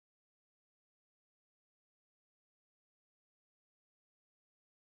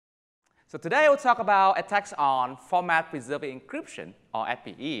So today we'll talk about attacks on format-preserving encryption, or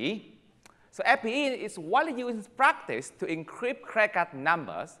FPE. So FPE is widely used in practice to encrypt credit card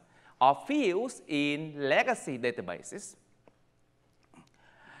numbers or fields in legacy databases.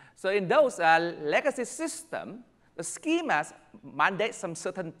 So in those legacy systems, the schemas mandate some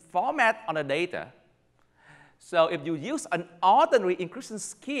certain format on the data. So if you use an ordinary encryption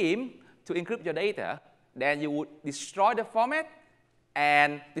scheme to encrypt your data, then you would destroy the format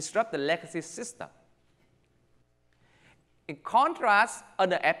and disrupt the legacy system. In contrast,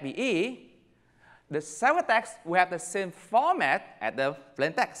 under FPE, the ciphertext will have the same format as the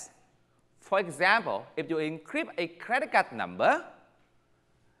plaintext. For example, if you encrypt a credit card number,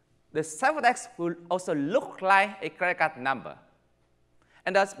 the ciphertext will also look like a credit card number.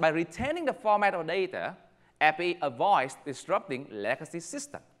 And thus, by retaining the format of data, FPE avoids disrupting legacy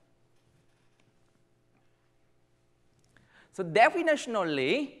system. So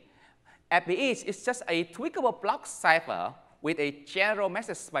definitionally, FPE is just a tweakable block cipher with a general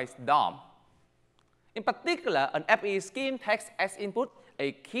message space DOM. In particular, an FPE scheme takes as input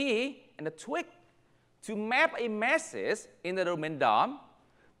a key and a tweak to map a message in the domain DOM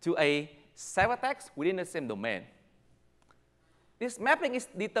to a ciphertext within the same domain. This mapping is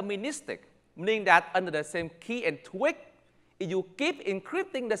deterministic, meaning that under the same key and tweak, if you keep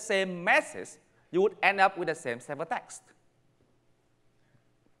encrypting the same message, you would end up with the same ciphertext.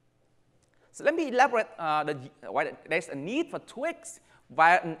 So let me elaborate why there's a need for tweaks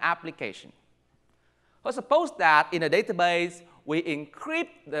via an application. So suppose that in a database, we encrypt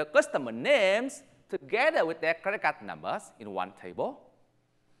the customer names together with their credit card numbers in one table.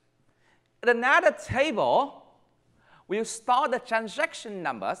 In another table, we'll store the transaction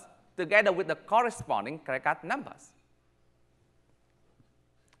numbers together with the corresponding credit card numbers.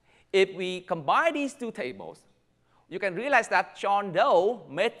 If we combine these two tables, you can realize that John Doe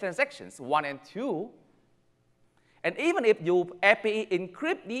made transactions 1 and 2. And even if you FPE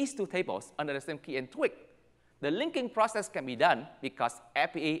encrypt these two tables under the same key and tweak, the linking process can be done because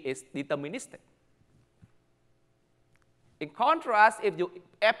FPE is deterministic. In contrast, if you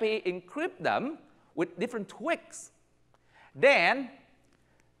FPE encrypt them with different tweaks, then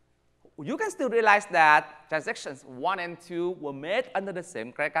you can still realize that transactions 1 and 2 were made under the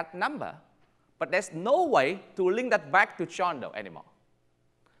same credit card number. But there's no way to link that back to John Doe anymore.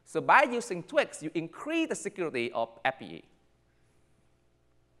 So by using tweaks, you increase the security of FPE.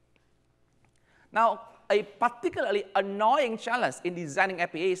 Now, a particularly annoying challenge in designing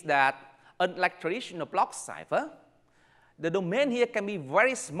FPE is that, unlike traditional block cipher, the domain here can be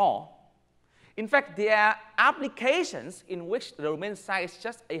very small. In fact, there are applications in which the domain size is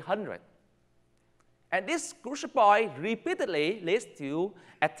just 100. And this crucial point repeatedly leads to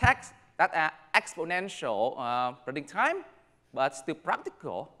attacks that are exponential running time, but still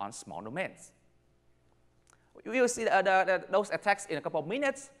practical on small domains. We will see those attacks in a couple of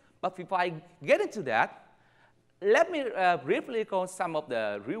minutes, but before I get into that, let me briefly go some of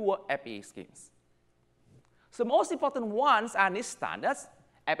the real-world FPE schemes. So most important ones are NIST standards,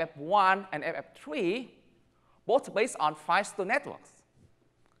 FF1 and FF3, both based on file store networks.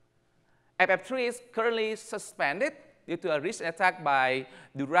 FF3 is currently suspended due to a recent attack by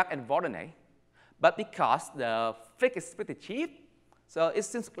Durack and Vordenay. But because the fix is pretty cheap, so it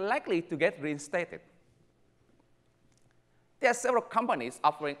seems likely to get reinstated. There are several companies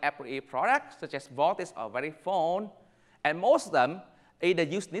offering FPE products, such as Vortex or Verifone, and most of them either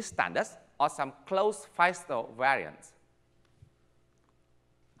use NIST standards or some closed file store variants.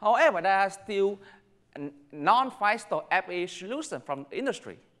 However, there are still non-file store FPE solutions from the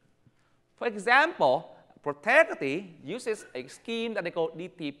industry. For example, Protegrity uses a scheme that they call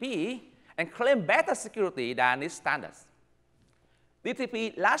DTP and claim better security than these standards.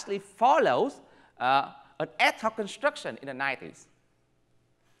 DTP largely follows an ad hoc construction in the 90s.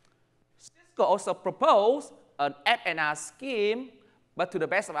 Cisco also proposed an FNR scheme, but to the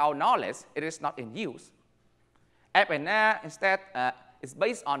best of our knowledge, it is not in use. FNR instead is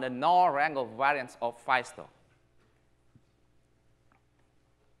based on the non-wrangle variants of file store.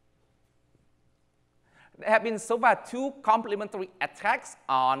 There have been so far 2 complementary attacks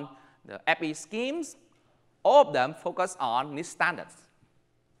on the FPE schemes. All of them focus on NIST standards.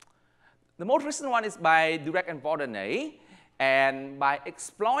 The most recent one is by Durack and Vordenay, and by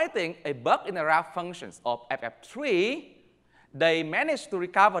exploiting a bug in the route functions of FF3, they managed to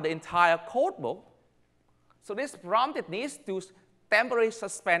recover the entire codebook. So this prompted NIST to temporarily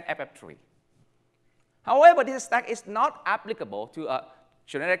suspend FF3. However, this attack is not applicable to a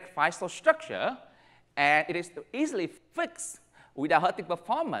generic file store structure, and it is easily fixed without hurting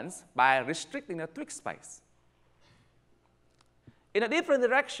performance by restricting the tweak space. In a different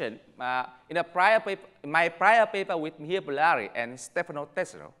direction, in my prior paper with Mihir Bellari and Stefano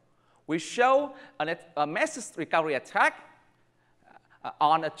Tesoro, we show a message recovery attack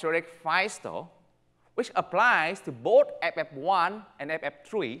on a theoretic file store, which applies to both FF1 and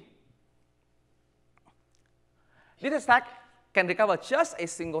FF3. This attack can recover just a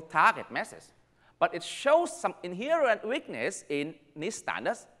single target message, but it shows some inherent weakness in these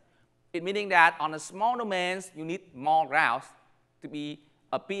standards, it meaning that on a small domains, you need more routes to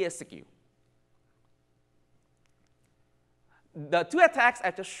appear secure. The two attacks I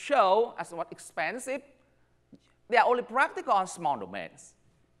just show as somewhat expensive, they are only practical on small domains.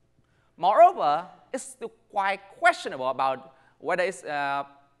 Moreover, it's still quite questionable about whether it's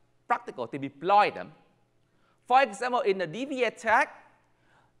practical to deploy them. For example, in the DV attack,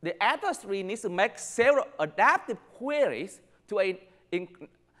 the adversary needs to make several adaptive queries to an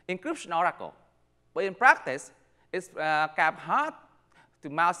encryption oracle. But in practice, it's kind of hard to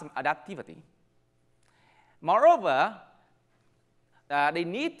mount some adaptivity. Moreover, they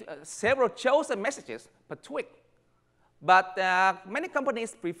need several chosen messages per tweak. But many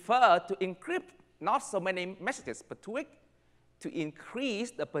companies prefer to encrypt not so many messages per tweak to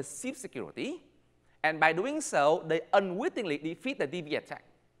increase the perceived security. And by doing so, they unwittingly defeat the DV attack.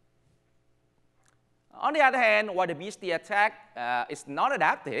 On the other hand, while the BST attack is not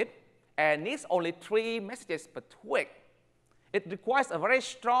adaptive and needs only 3 messages per tweak, it requires a very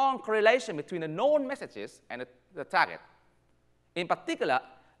strong correlation between the known messages and the target. In particular,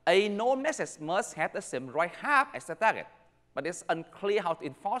 a known message must have the same right half as the target, but it's unclear how to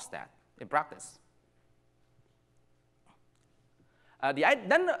enforce that in practice. The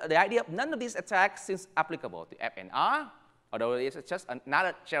idea of none of these attacks seems applicable to FNR, although it's just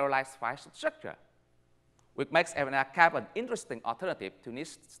another generalized file structure, which makes FNR kind of an interesting alternative to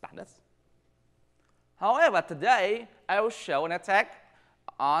niche standards. However, today, I will show an attack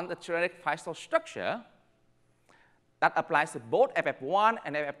on the theoretic file structure that applies to both FF1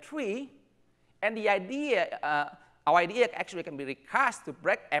 and FF3, and the idea, our idea actually can be recast to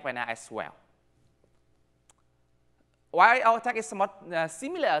break FNR as well. While our attack is somewhat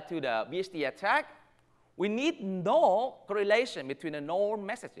similar to the BST attack, we need no correlation between the known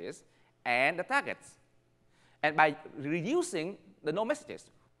messages and the targets. And by reducing the known messages,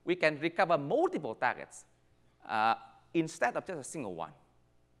 we can recover multiple targets instead of just a single one.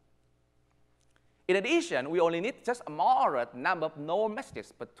 In addition, we only need just a moderate number of known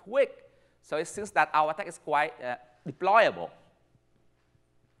messages per tweak, so it seems that our attack is quite deployable.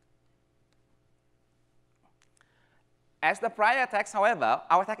 As the prior attacks, however,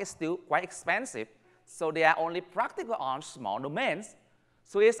 our attack is still quite expensive, so they are only practical on small domains.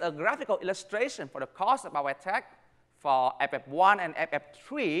 So here's a graphical illustration for the cost of our attack for FF1 and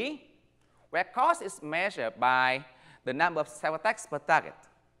FF3, where cost is measured by the number of self-attacks per target.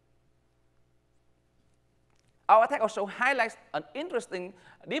 Our attack also highlights an interesting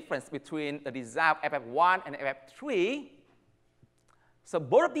difference between the design of FF1 and FF3. So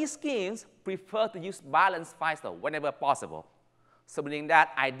both of these schemes prefer to use balanced file store whenever possible. So meaning that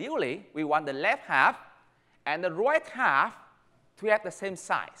ideally, we want the left half and the right half to have the same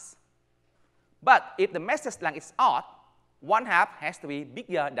size. But if the message length is odd, one half has to be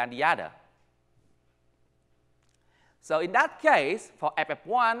bigger than the other. So in that case, for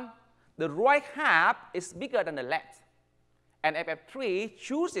FF1, the right half is bigger than the left, and FF3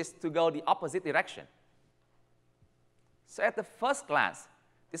 chooses to go the opposite direction. So at the first glance,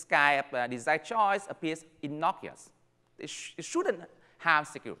 this kind of design choice appears innocuous. It shouldn't harm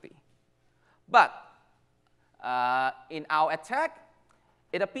security. But in our attack,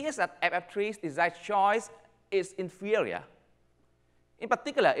 it appears that FF3's design choice is inferior. In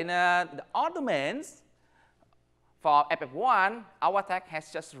particular, in the odd domains, for FF1, our attack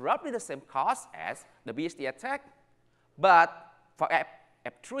has just roughly the same cost as the BST attack. But for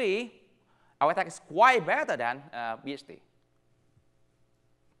F3, our attack is quite better than BST.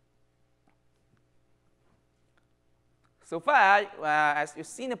 So far, as you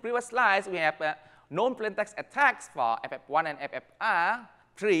see in the previous slides, we have known plaintext attacks for FF1 and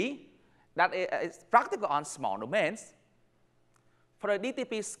FFR3 that is practical on small domains. For the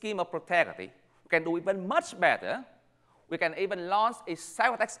DTP scheme of Protegrity, we can do even much better. We can even launch a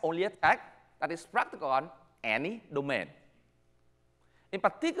ciphertext-only attack that is practical on any domain. In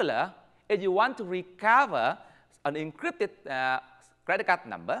particular, if you want to recover an encrypted credit card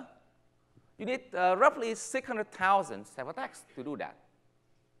number, you need roughly 600,000 ciphertexts to do that.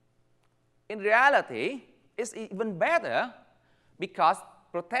 In reality, it's even better because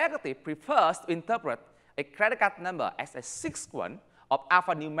Protegrity prefers to interpret a credit card number as a sequence of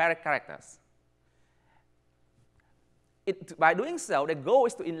alphanumeric characters. By doing so, the goal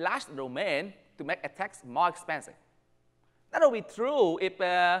is to enlarge the domain to make attacks more expensive. That will be true if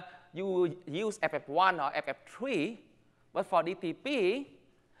you use FF1 or FF3, but for DTP,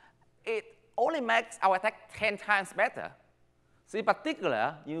 it only makes our attack 10 times better. So in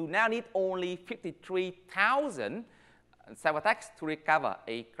particular, you now need only 53,000 cyber attacks to recover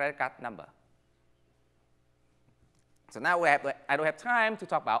a credit card number. So now I don't have time to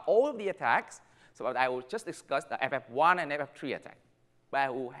talk about all of the attacks, so I will just discuss the FF1 and FF3 attack. But I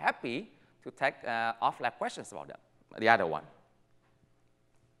will be happy to take offline questions about them, the other one.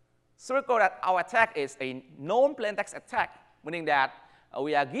 So recall that our attack is a known plaintext attack, meaning that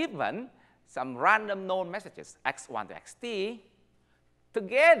we are given some random known messages, x1 to xt,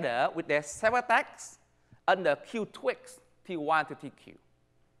 together with their ciphertext under Q tweaks, T1 to TQ.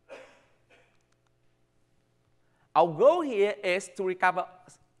 Our goal here is to recover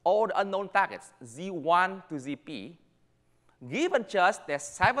all the unknown targets, Z1 to ZP, given just their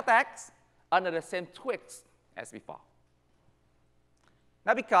ciphertext under the same tweaks as before.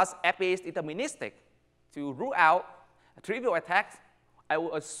 Now, because FA is deterministic, to rule out trivial attacks, I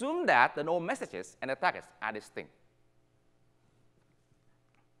will assume that the known messages and the targets are distinct.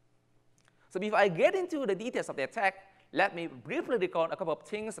 So before I get into the details of the attack, let me briefly recall a couple of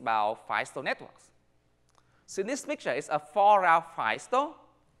things about Firestore networks. So this picture is a 4-route Firestore,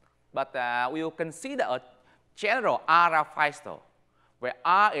 but we will consider a general R-route Firestore, where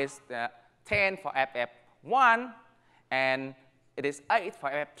R is 10 for FF1, and it is 8 for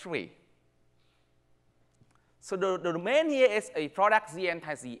FF3. So the domain here is a product Zn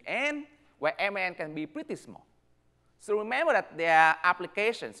times Zn, where Mn can be pretty small. So remember that there are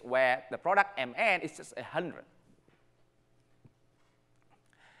applications where the product Mn is just 100.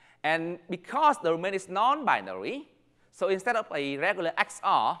 And because the domain is non-binary, so instead of a regular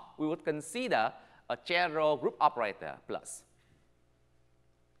XR, we would consider a general group operator plus.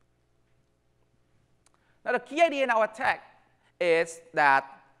 Now the key idea in our attack is that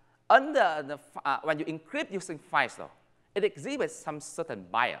under the, when you encrypt using Firestore, it exhibits some certain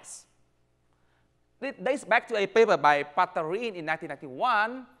bias. It dates back to a paper by Patarin in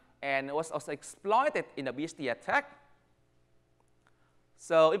 1991 and was also exploited in the BST attack.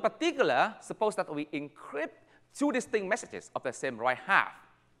 So in particular, suppose that we encrypt two distinct messages of the same right half.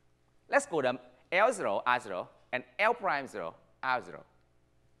 Let's call them L0, R0, and L prime 0, R0.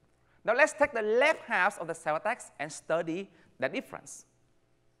 Now let's take the left halves of the ciphertext and study the difference.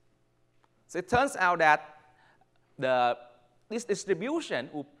 So it turns out that this distribution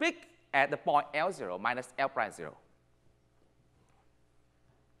will peak at the point L0 minus L prime 0.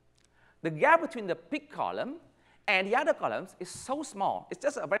 The gap between the peak column and the other columns is so small. It's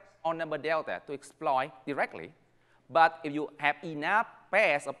just a very small number delta to exploit directly. But if you have enough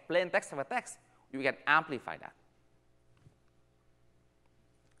pairs of plain text ciphertext, you can amplify that.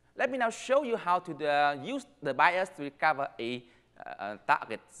 Let me now show you how to use the bias to recover a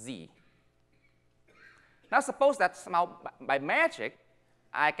target Z. Now suppose that somehow by magic,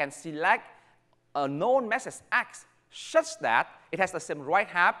 I can select a known message X such that it has the same right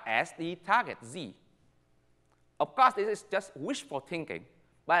half as the target Z. Of course, this is just wishful thinking,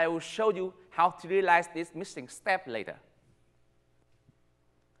 but I will show you how to realize this missing step later.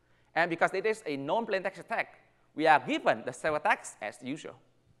 And because it is a known plaintext attack, we are given the ciphertext as usual.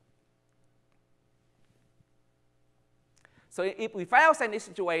 So if we find ourselves in this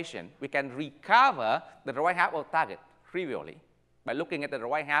situation, we can recover the right half of the target trivially by looking at the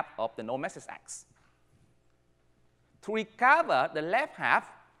right half of the known message X. To recover the left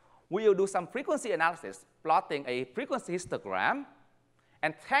half, we will do some frequency analysis, plotting a frequency histogram.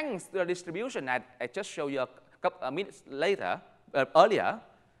 And thanks to the distribution I just showed you a couple of minutes earlier,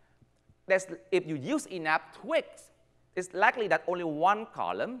 if you use enough tweaks, it's likely that only one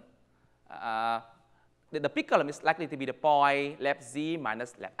column, the peak column is likely to be the point left Z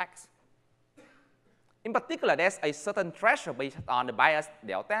minus left X. In particular, there's a certain threshold based on the bias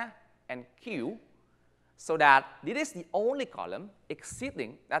delta and Q, so that this is the only column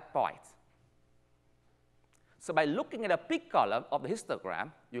exceeding that point. So by looking at the peak column of the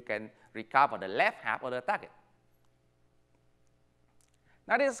histogram, you can recover the left half of the target.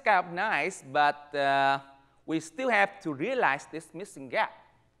 Now this is kind of nice, but we still have to realize this missing gap.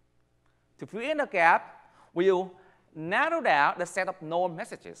 To fill in the gap, we'll narrow down the set of known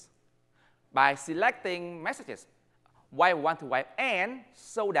messages by selecting messages Y1 to Yn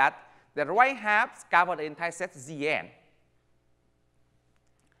so that the right halves cover the entire set Zn.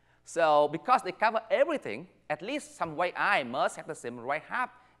 So because they cover everything, at least some Yi must have the same right half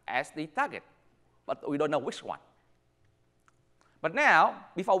as the target, but we don't know which one. But now,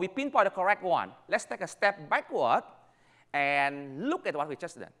 before we pinpoint the correct one, let's take a step backward and look at what we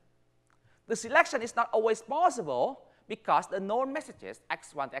just done. The selection is not always possible because the known messages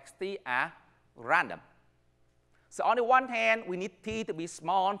x1 to xt are random. So on the one hand, we need t to be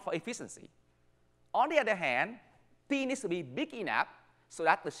small for efficiency. On the other hand, t needs to be big enough so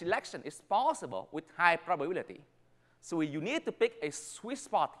that the selection is possible with high probability. So you need to pick a sweet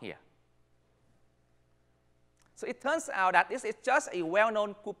spot here. So it turns out that this is just a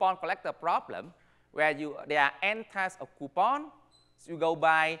well-known coupon collector problem where there are n types of coupons. So you go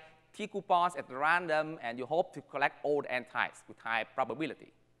buy t coupons at random and you hope to collect all the n types with high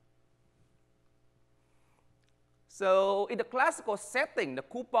probability. So in the classical setting, the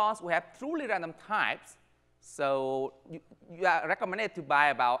coupons will have truly random types. So you are recommended to buy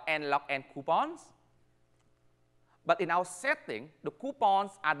about n log n coupons. But in our setting, the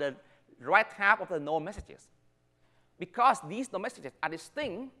coupons are the right half of the known messages. Because these known messages are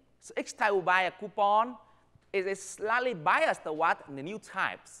distinct, so each time you buy a coupon, it is slightly biased toward the new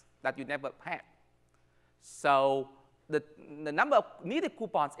types that you never had. So the number of needed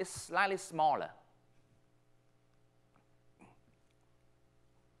coupons is slightly smaller.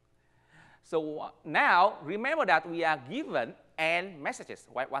 So now, remember that we are given n messages,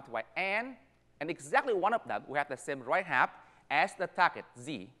 y1 to yn, and exactly one of them, we have the same right half as the target,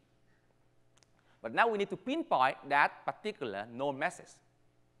 z. But now we need to pinpoint that particular known message.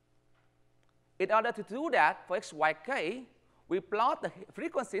 In order to do that, for x, y, k, we plot the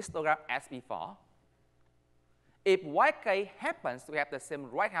frequency histogram as before. If yk happens to have the same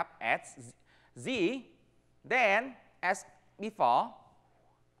right half as z, then as before,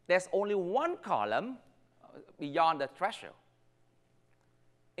 there's only one column beyond the threshold.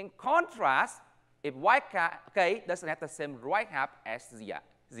 In contrast, if yk doesn't have the same right half as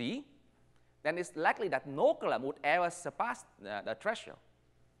z, then it's likely that no column would ever surpass the threshold.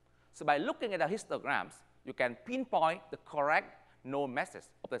 So by looking at the histograms, you can pinpoint the correct known message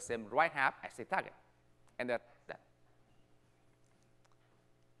of the same right half as the target. And that.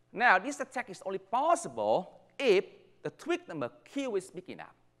 Now, this attack is only possible if the tweak number q is big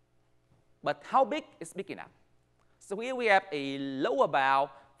enough. But how big is big enough? So here we have a lower bound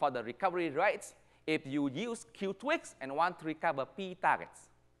for the recovery rates if you use q tweaks and want to recover p targets.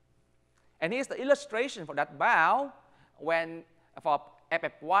 And here's the illustration for that bound when for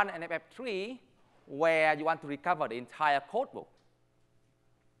FF1 and FF3 where you want to recover the entire codebook.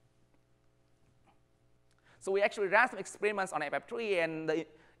 So we actually ran some experiments on FF3 and the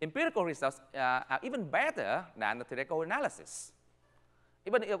empirical results are even better than the theoretical analysis.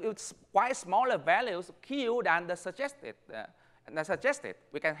 Even if it's quite smaller values of Q than the suggested,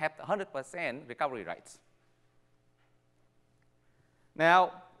 we can have 100% recovery rates.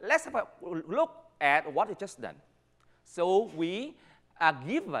 Now, let's have a look at what we just done. So we are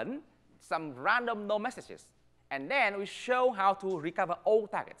given some random known messages, and then we show how to recover all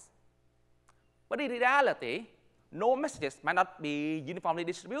targets. But in reality, known messages might not be uniformly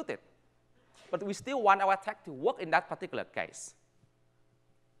distributed, but we still want our attack to work in that particular case.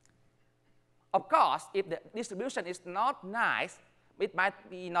 Of course, if the distribution is not nice, it might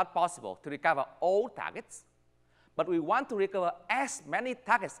be not possible to recover all targets, but we want to recover as many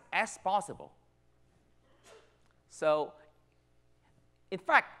targets as possible. So, in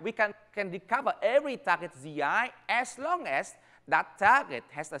fact, we can recover every target Zi as long as that target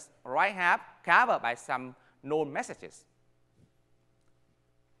has the right half covered by some known messages.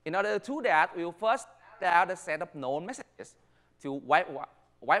 In order to do that, we will first start the set of known messages to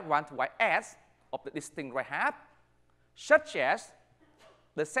y1 to ys of the distinct right half, such as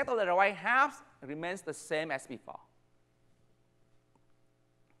the set of the right halves remains the same as before.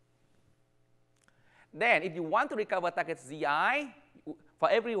 Then, if you want to recover target Zi, for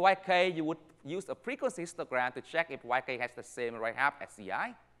every yk, you would use a frequency histogram to check if yk has the same right half as Zi.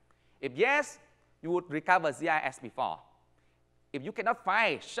 If yes, you would recover Zi as before. If you cannot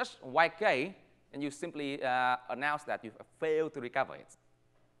find such yk, then you simply announce that you have failed to recover it.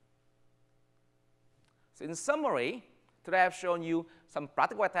 So in summary, today I have shown you some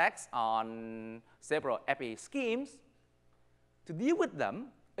practical attacks on several FPA schemes. To deal with them,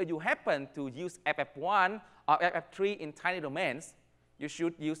 if you happen to use FF1 or FF3 in tiny domains, you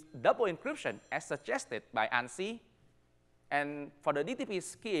should use double encryption as suggested by ANSI. And for the DTP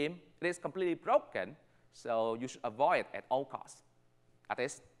scheme, it is completely broken, so you should avoid it at all costs. That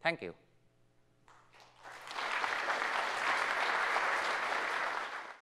is, thank you.